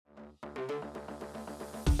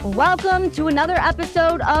Welcome to another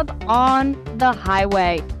episode of On the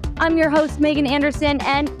Highway. I'm your host, Megan Anderson,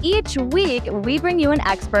 and each week we bring you an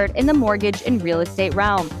expert in the mortgage and real estate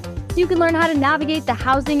realm so you can learn how to navigate the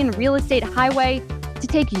housing and real estate highway to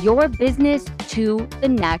take your business to the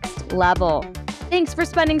next level. Thanks for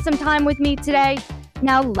spending some time with me today.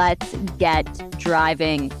 Now let's get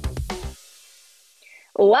driving.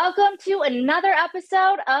 Welcome to another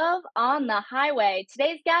episode of On the Highway.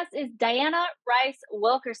 Today's guest is Diana Rice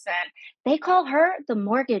Wilkerson. They call her the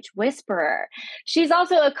Mortgage Whisperer. She's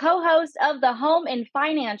also a co-host of the Home and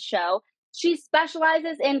Finance Show. She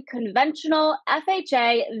specializes in conventional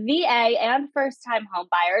FHA, VA, and first-time home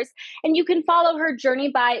buyers. And you can follow her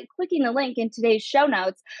journey by clicking the link in today's show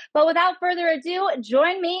notes. But without further ado,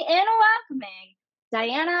 join me in welcoming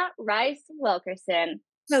Diana Rice Wilkerson.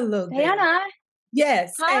 Hello, Diana.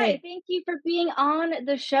 Yes. Hi, Hey. thank you for being on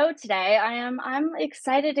the show today. I'm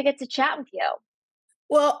excited to get to chat with you.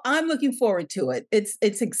 Well, I'm looking forward to it. It's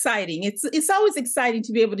exciting. It's always exciting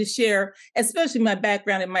to be able to share, especially my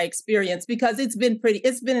background and my experience, because it's been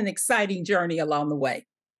an exciting journey along the way.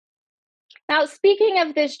 Now, speaking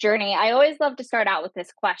of this journey, I always love to start out with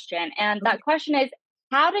this question. And Okay. that question is,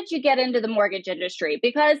 how did you get into the mortgage industry?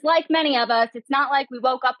 Because like many of us, it's not like we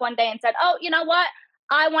woke up one day and said, oh, you know what?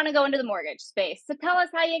 I want to go into the mortgage space. So tell us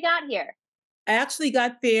how you got here. I actually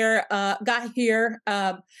got here.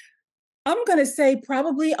 I'm going to say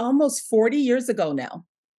probably almost 40 years ago now,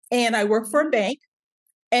 and I work for a bank.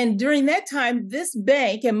 And during that time, this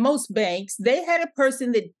bank and most banks, they had a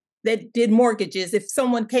person that did mortgages. If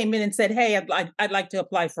someone came in and said, "Hey, I'd like to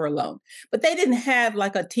apply for a loan," but they didn't have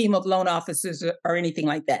like a team of loan officers or anything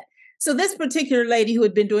like that. So this particular lady who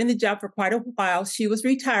had been doing the job for quite a while, she was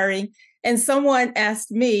retiring, and someone asked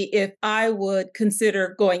me if I would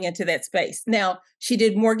consider going into that space. Now, she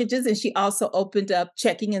did mortgages and she also opened up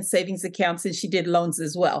checking and savings accounts and she did loans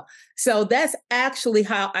as well. So that's actually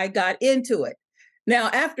how I got into it. Now,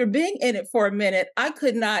 after being in it for a minute, I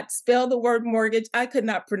could not spell the word mortgage. I could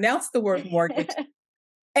not pronounce the word mortgage.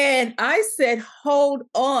 And I said, hold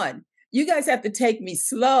on, you guys have to take me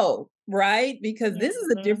slow, right? Because this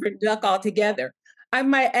is a different duck altogether. I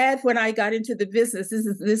might add, when I got into the business,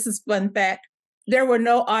 this is fun fact. There were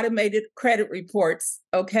no automated credit reports,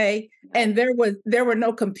 okay, and there were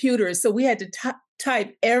no computers, so we had to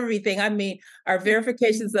type everything. I mean, our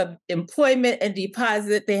verifications of employment and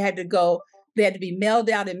deposit, they had to be mailed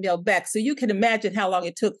out and mailed back. So you can imagine how long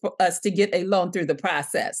it took for us to get a loan through the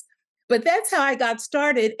process. But that's how I got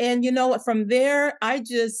started. And you know what? From there,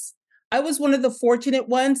 I was one of the fortunate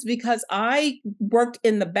ones because I worked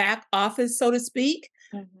in the back office, so to speak,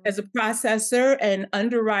 as a processor and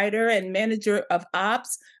underwriter and manager of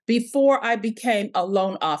ops before I became a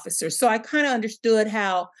loan officer. So I kind of understood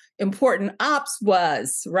how important ops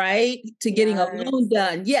was, right? To getting a loan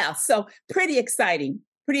done. Yeah. So pretty exciting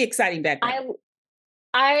background.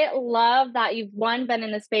 I love that you've been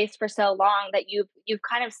in the space for so long that you've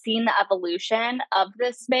kind of seen the evolution of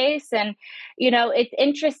this space. And it's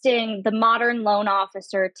interesting, the modern loan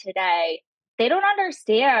officer today, they don't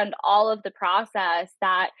understand all of the process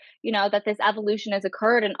that this evolution has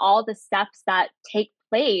occurred and all the steps that take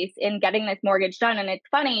place in getting this mortgage done. And it's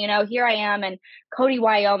funny, here I am in Cody,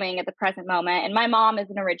 Wyoming at the present moment, and my mom is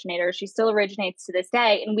an originator. She still originates to this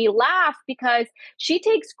day. And we laugh because she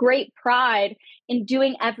takes great pride in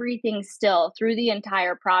doing everything still through the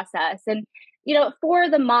entire process. And, for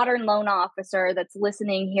the modern loan officer that's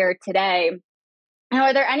listening here today,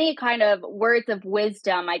 are there any kind of words of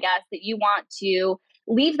wisdom, I guess, that you want to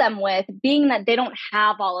leave them with, being that they don't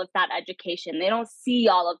have all of that education? They don't see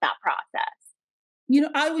all of that process.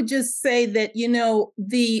 I would just say that,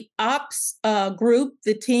 the ops group,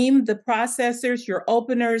 the team, the processors, your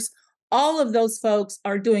openers, all of those folks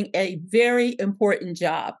are doing a very important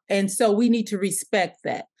job. And so we need to respect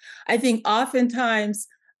that. I think oftentimes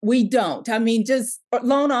we don't. I mean, just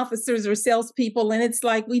loan officers or salespeople. And it's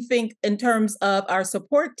like we think in terms of our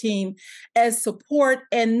support team as support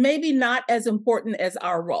and maybe not as important as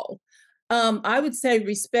our role. I would say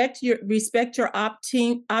respect your ops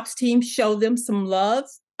team, show them some love,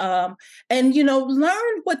 and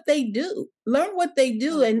learn what they do.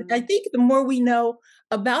 And I think the more we know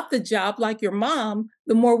about the job, like your mom,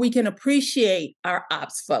 the more we can appreciate our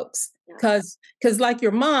ops folks. Because like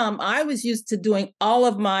your mom, I was used to doing all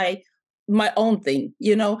of my own thing,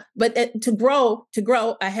 But to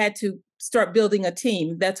grow, I had to start building a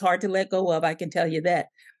team. That's hard to let go of. I can tell you that.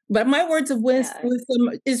 But my words of wisdom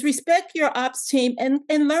is respect your ops team and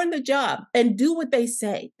learn the job and do what they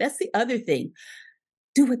say. That's the other thing.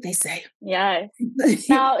 Do what they say. Yes.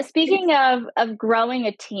 Now, speaking of growing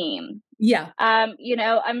a team, Yeah.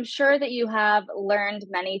 I'm sure that you have learned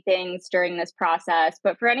many things during this process,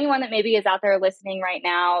 but for anyone that maybe is out there listening right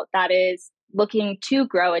now that is looking to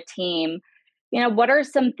grow a team, what are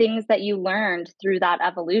some things that you learned through that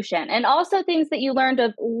evolution? And also things that you learned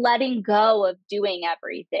of letting go of doing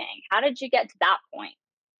everything. How did you get to that point?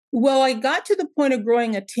 Well, I got to the point of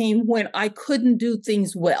growing a team when I couldn't do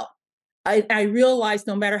things well. I realized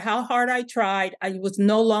no matter how hard I tried, I was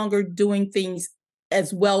no longer doing things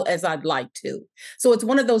as well as I'd like to. So it's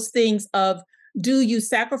one of those things of, do you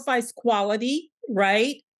sacrifice quality,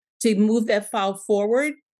 right, to move that file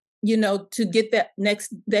forward, to get that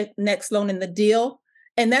next loan in the deal?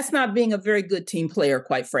 And that's not being a very good team player,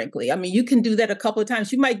 quite frankly. I mean, you can do that a couple of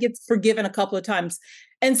times. You might get forgiven a couple of times.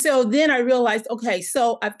 And so then I realized, okay,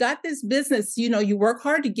 so I've got this business, you work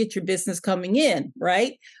hard to get your business coming in,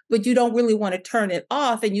 right? But you don't really want to turn it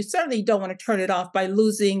off. And you certainly don't want to turn it off by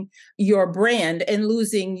losing your brand and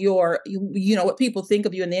losing what people think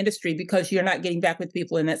of you in the industry, because you're not getting back with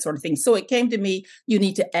people and that sort of thing. So it came to me, you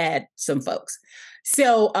need to add some folks.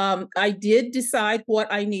 So I did decide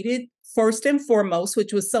what I needed first and foremost,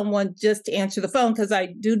 which was someone just to answer the phone, because I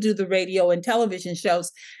do the radio and television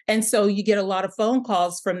shows. And so you get a lot of phone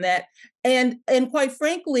calls from that. And quite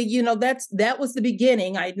frankly, that was the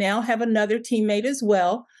beginning. I now have another teammate as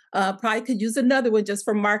well. Probably could use another one just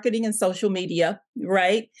for marketing and social media,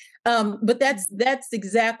 right? But that's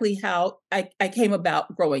exactly how I came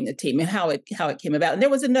about growing a team and how it came about. And there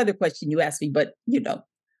was another question you asked me, but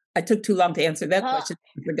I took too long to answer that Well, question.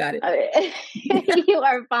 I forgot it. Uh, you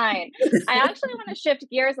are fine. I actually want to shift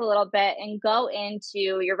gears a little bit and go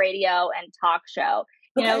into your radio and talk show.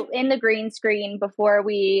 Okay. In the green screen before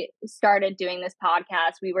we started doing this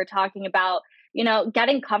podcast, we were talking about,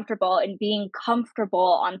 getting comfortable and being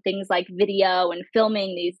comfortable on things like video and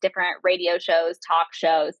filming these different radio shows, talk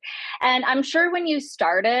shows. And I'm sure when you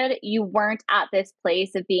started, you weren't at this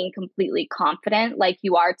place of being completely confident like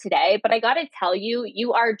you are today. But I got to tell you,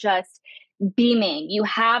 you are just beaming. You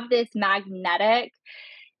have this magnetic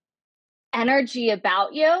energy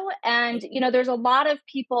about you. And, there's a lot of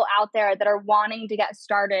people out there that are wanting to get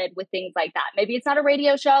started with things like that. Maybe it's not a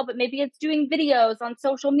radio show, but maybe it's doing videos on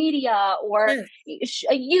social media or Yes.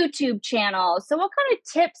 a YouTube channel. So, what kind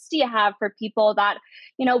of tips do you have for people that,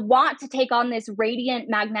 want to take on this radiant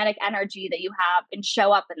magnetic energy that you have and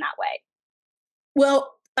show up in that way?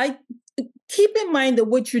 Well, I keep in mind that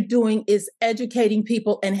what you're doing is educating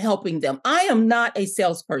people and helping them. I am not a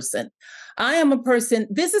salesperson. I am a person,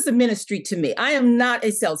 this is a ministry to me. I am not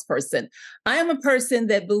a salesperson. I am a person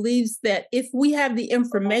that believes that if we have the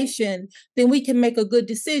information, then we can make a good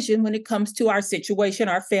decision when it comes to our situation,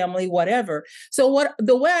 our family, whatever. So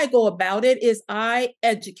the way I go about it is I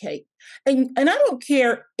educate. And I don't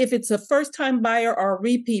care if it's a first-time buyer or a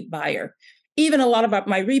repeat buyer. Even a lot of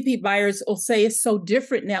my repeat buyers will say it's so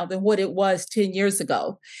different now than what it was 10 years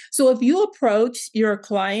ago. So if you approach your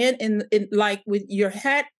client and like with your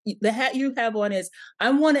hat, the hat you have on is,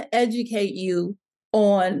 I want to educate you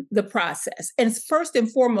on the process. And first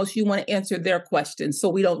and foremost, you want to answer their questions so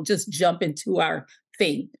we don't just jump into our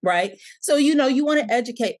thing, right? So, you want to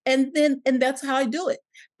educate. And that's how I do it.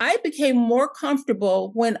 I became more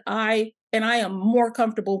comfortable and I am more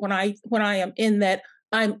comfortable when I am in that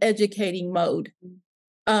I'm educating mode.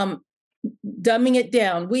 Um, Dumbing it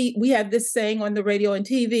down. We have this saying on the radio and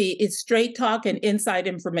TV, it's straight talk and inside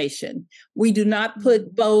information. We do not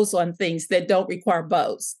put bows on things that don't require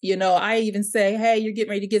bows. I even say, hey, you're getting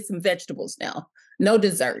ready to get some vegetables now. No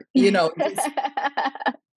dessert,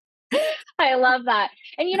 I love that.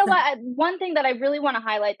 And you know what? One thing that I really want to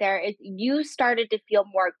highlight there is you started to feel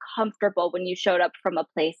more comfortable when you showed up from a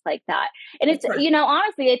place like that. And it's, That's right.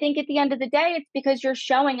 honestly, I think at the end of the day, it's because you're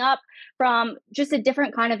showing up from just a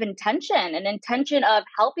different kind of intention, an intention of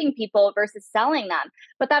helping people versus selling them.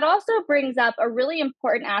 But that also brings up a really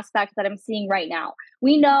important aspect that I'm seeing right now.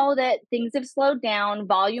 We know that things have slowed down,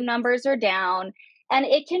 volume numbers are down. And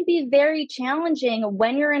it can be very challenging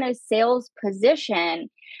when you're in a sales position,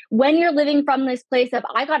 when you're living from this place of,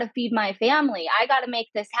 I got to feed my family, I got to make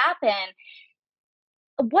this happen.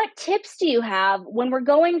 What tips do you have when we're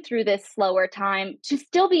going through this slower time to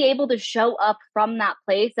still be able to show up from that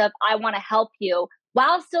place of, I want to help you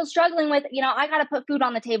while still struggling with, I got to put food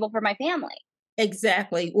on the table for my family?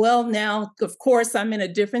 Exactly. Well, now, of course, I'm in a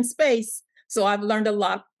different space. So I've learned a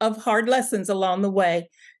lot of hard lessons along the way.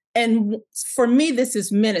 And for me, this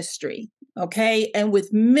is ministry. Okay. And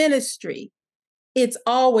with ministry, it's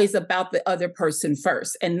always about the other person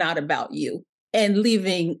first and not about you. and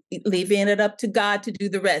leaving it up to God to do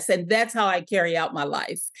the rest. And that's how I carry out my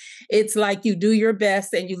life. It's like you do your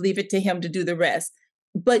best and you leave it to him to do the rest.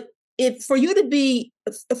 But if for you to be,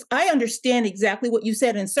 if I understand exactly what you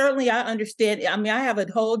said, and certainly I understand. I mean, I have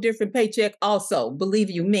a whole different paycheck also, believe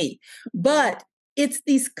you me. But it's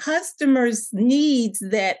these customers' needs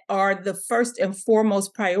that are the first and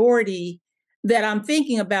foremost priority that I'm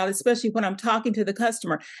thinking about, especially when I'm talking to the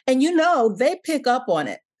customer. And they pick up on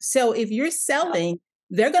it. So if you're selling,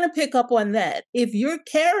 they're going to pick up on that. If you're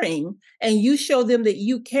caring and you show them that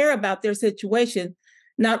you care about their situation,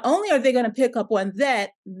 not only are they going to pick up on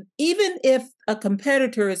that, even if a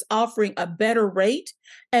competitor is offering a better rate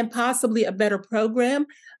and possibly a better program,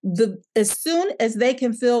 as soon as they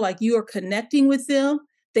can feel like you are connecting with them,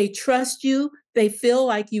 they trust you, they feel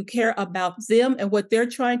like you care about them and what they're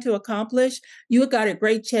trying to accomplish, you got a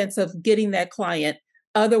great chance of getting that client.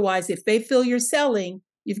 Otherwise, if they feel you're selling,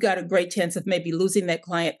 you've got a great chance of maybe losing that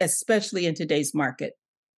client, especially in today's market.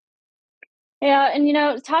 Yeah,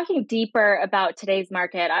 and talking deeper about today's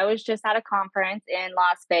market, I was just at a conference in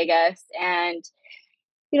Las Vegas, and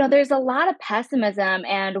there's a lot of pessimism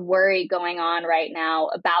and worry going on right now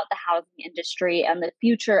about the housing industry and the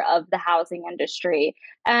future of the housing industry.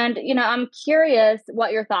 And I'm curious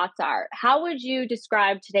what your thoughts are. How would you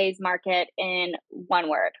describe today's market in one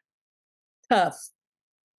word? Tough.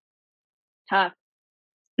 Tough.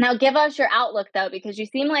 Now, give us your outlook though, because you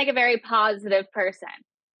seem like a very positive person.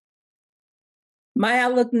 My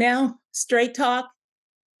outlook now, straight talk,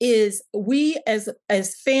 is we as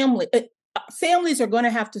families are going to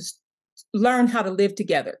have to learn how to live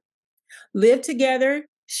together,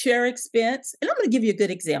 share expense. And I'm going to give you a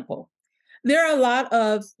good example. There are a lot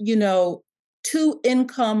of two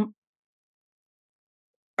income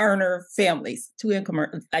earner families,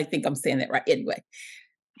 I think I'm saying that right anyway.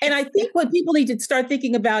 And I think what people need to start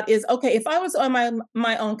thinking about is, okay, if I was on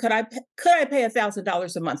my own, could I pay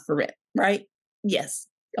 $1,000 a month for rent? Right? Yes.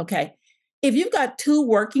 Okay. If you've got two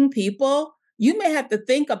working people, you may have to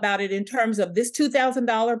think about it in terms of this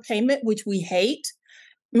 $2,000 payment, which we hate,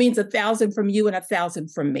 means 1,000 from you and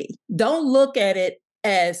 1,000 from me. Don't look at it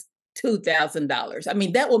as $2,000. I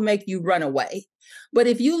mean, that will make you run away. But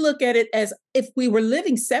if you look at it as if we were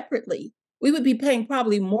living separately, we would be paying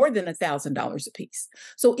probably more than $1,000 a piece.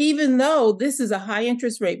 So even though this is a high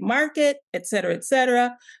interest rate market, et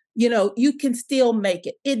cetera, you can still make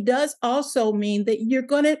it. It does also mean that you're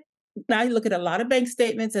going to, I look at a lot of bank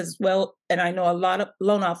statements as well, and I know a lot of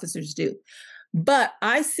loan officers do. But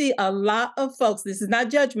I see a lot of folks, this is not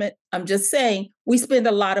judgment, I'm just saying we spend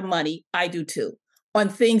a lot of money, I do too, on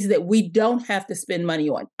things that we don't have to spend money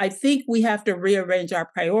on. I think we have to rearrange our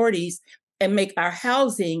priorities and make our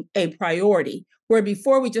housing a priority, where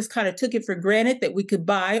before we just kind of took it for granted that we could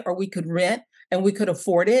buy or we could rent and we could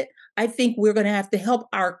afford it. I think we're going to have to help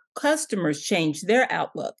our customers change their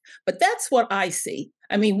outlook. But that's what I see.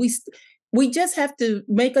 I mean, we just have to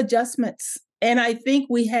make adjustments. And I think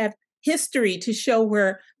we have history to show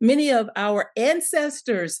where many of our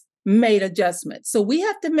ancestors made adjustments. So we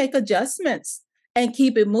have to make adjustments and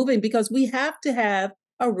keep it moving because we have to have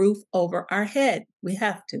a roof over our head. We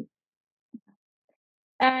have to.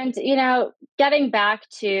 And, getting back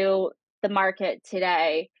to the market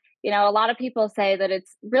today, a lot of people say that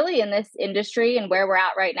it's really in this industry and where we're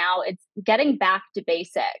at right now, it's getting back to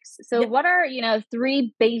basics. So, Yeah. what are,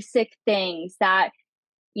 three basic things that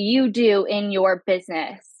you do in your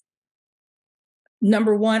business?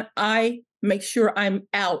 Number one, I make sure I'm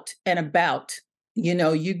out and about.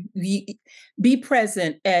 You be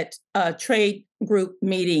present at trade group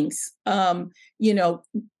meetings.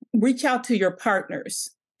 Reach out to your partners.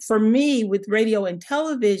 For me, with radio and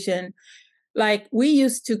television, like we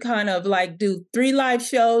used to kind of like do 3 live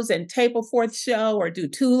shows and tape a 4th show or do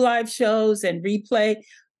 2 live shows and replay.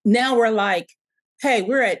 Now we're like, hey,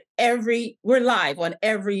 we're live on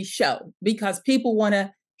every show because people want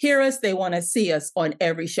to hear us. They want to see us on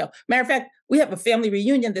every show. Matter of fact, we have a family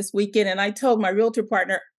reunion this weekend, and I told my realtor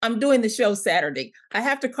partner, I'm doing the show Saturday. I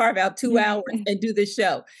have to carve out 2 hours and do the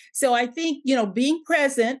show. So I think, being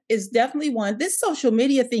present is definitely one. This social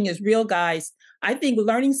media thing is real, guys. I think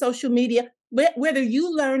learning social media, whether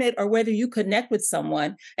you learn it or whether you connect with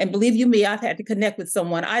someone, and believe you me, I've had to connect with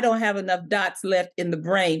someone. I don't have enough dots left in the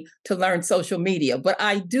brain to learn social media, but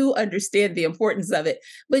I do understand the importance of it.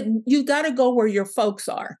 But you got to go where your folks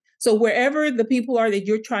are. So wherever the people are that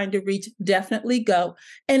you're trying to reach, definitely go.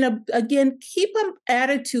 And again, keep an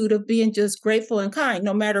attitude of being just grateful and kind.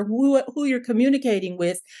 No matter who you're communicating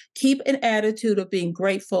with, keep an attitude of being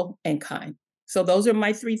grateful and kind. So those are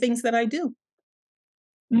my 3 things that I do.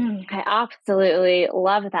 I absolutely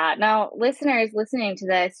love that. Now, listeners listening to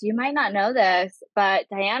this, you might not know this, but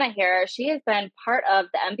Diana here, she has been part of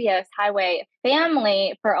the MBS Highway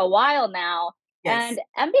family for a while now. Yes.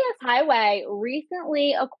 And MBS Highway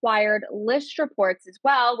recently acquired List Reports as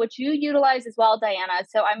well, which you utilize as well, Diana.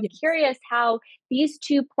 So I'm Yes. curious how these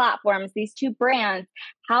two platforms, these two brands,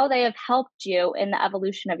 how they have helped you in the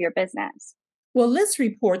evolution of your business. Well, List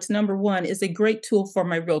Reports, number one, is a great tool for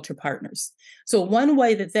my realtor partners. So, one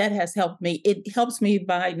way that that has helped me, it helps me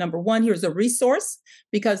by number one, here's a resource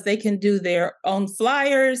because they can do their own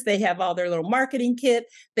flyers. They have all their little marketing kit.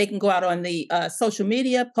 They can go out on the social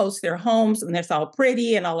media, post their homes, and that's all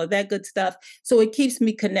pretty and all of that good stuff. So, it keeps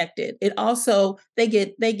me connected. It also, they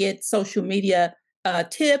get social media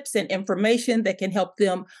tips and information that can help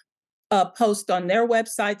them post on their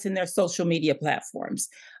websites and their social media platforms.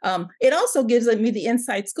 It also gives me the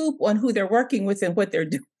inside scoop on who they're working with and what they're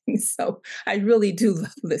doing. So I really do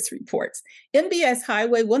love this reports. MBS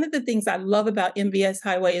Highway, one of the things I love about MBS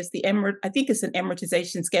Highway is I think it's an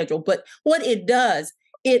amortization schedule, but what it does,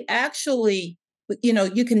 it actually,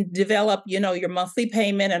 you can develop, your monthly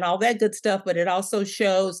payment and all that good stuff, but it also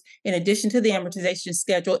shows, in addition to the amortization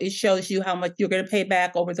schedule, it shows you how much you're going to pay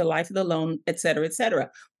back over the life of the loan, et cetera, et cetera.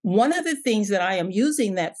 One of the things that I am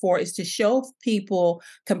using that for is to show people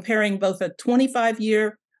comparing both a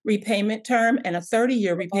 25-year repayment term and a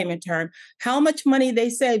 30-year repayment term, how much money they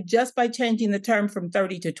save just by changing the term from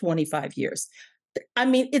 30 to 25 years. I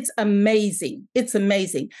mean, it's amazing. It's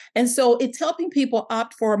amazing. And so it's helping people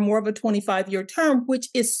opt for more of a 25-year term, which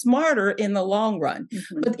is smarter in the long run.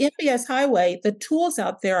 Mhm. With NBS Highway, the tools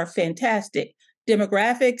out there are fantastic.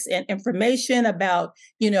 Demographics and information about,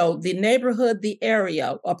 the neighborhood, the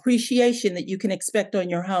area, appreciation that you can expect on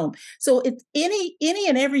your home. So it's any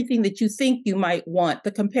and everything that you think you might want.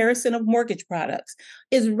 The comparison of mortgage products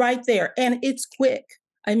is right there, and it's quick.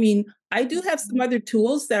 I mean, I do have some Mhm. other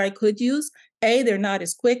tools that I could use. They're not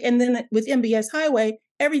as quick. And then with MBS Highway,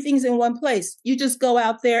 everything's in one place. You just go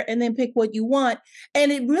out there and then pick what you want.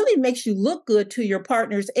 And it really makes you look good to your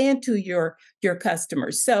partners and to your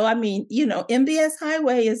customers. So I mean, MBS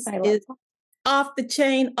Highway is I love is off the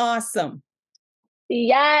chain awesome.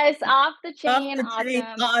 Yes, off the Off chain, the chain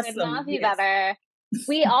awesome, could awesome. not be Yes. better.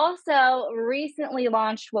 We also recently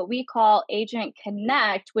launched what we call Agent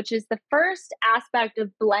Connect, which is the first aspect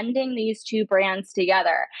of blending these two brands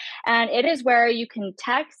together. And it is where you can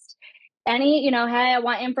text any, hey, I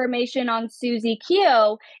want information on Susie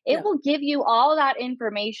Q. It Yeah. will give you all that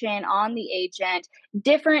information on the agent,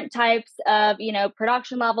 different types of,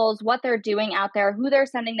 production levels, what they're doing out there, who they're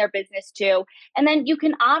sending their business to. And then you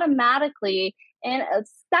can automatically in a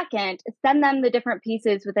second send them the different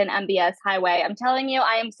pieces within MBS Highway. I'm telling you,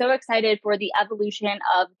 I am so excited for the evolution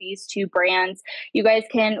of these two brands. You guys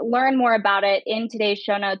can learn more about it in today's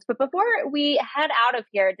show notes. But before we head out of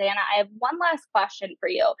here, Dana, I have one last question for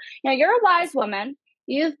you. You're a wise woman.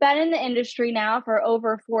 You've been in the industry now for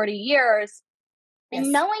over 40 years. And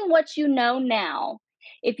Yes. knowing what you know now,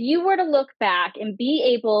 if you were to look back and be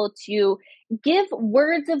able to give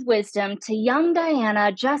words of wisdom to young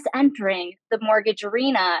Diana just entering the mortgage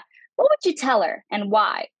arena, what would you tell her and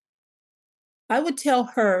why? I would tell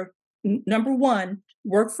her, number one,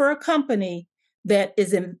 work for a company that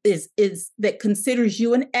is that considers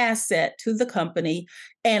you an asset to the company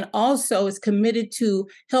and also is committed to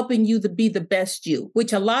helping you to be the best you,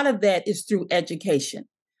 which a lot of that is through education.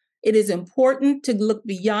 It is important to look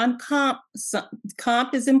beyond comp.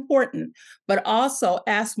 Comp is important, but also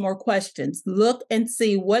ask more questions. Look and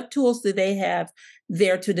see what tools do they have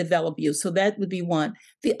there to develop you. So that would be one.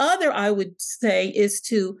 The other I would say is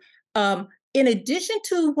to, in addition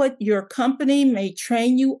to what your company may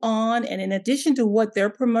train you on, and in addition to what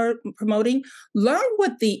they're promoting, learn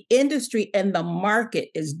what the industry and the market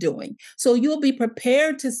is doing. So you'll be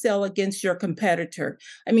prepared to sell against your competitor.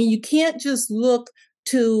 I mean, you can't just look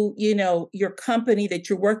to your company that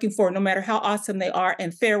you're working for, no matter how awesome they are,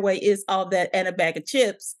 and Fairway is all that and a bag of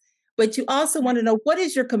chips, but you also want to know what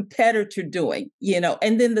is your competitor doing.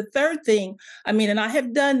 And then the third thing, I mean, and I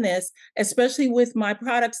have done this especially with my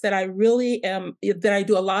products that I really am that I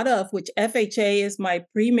do a lot of, which FHA is my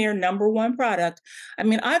premier number one product. I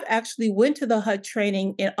mean, I've actually went to the HUD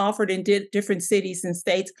training and offered in different cities and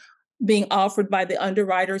states, being offered by the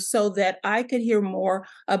underwriters so that I could hear more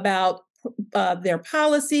about their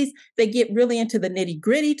policies. They get really into the nitty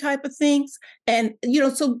gritty type of things, and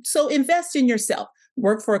so invest in yourself.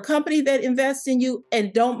 Work for a company that invests in you,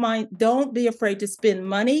 and don't be afraid to spend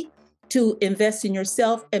money to invest in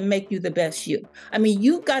yourself and make you the best you. I mean,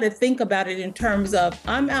 you've got to think about it in terms of,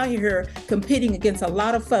 I'm out here competing against a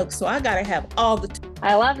lot of folks, so I got to have all the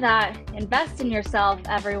I love that. Invest in yourself,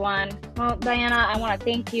 everyone. Well, Diana, I want to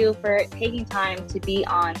thank you for taking time to be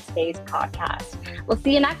on today's podcast. We'll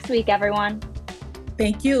see you next week, everyone.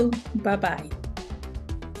 Thank you. Bye-bye.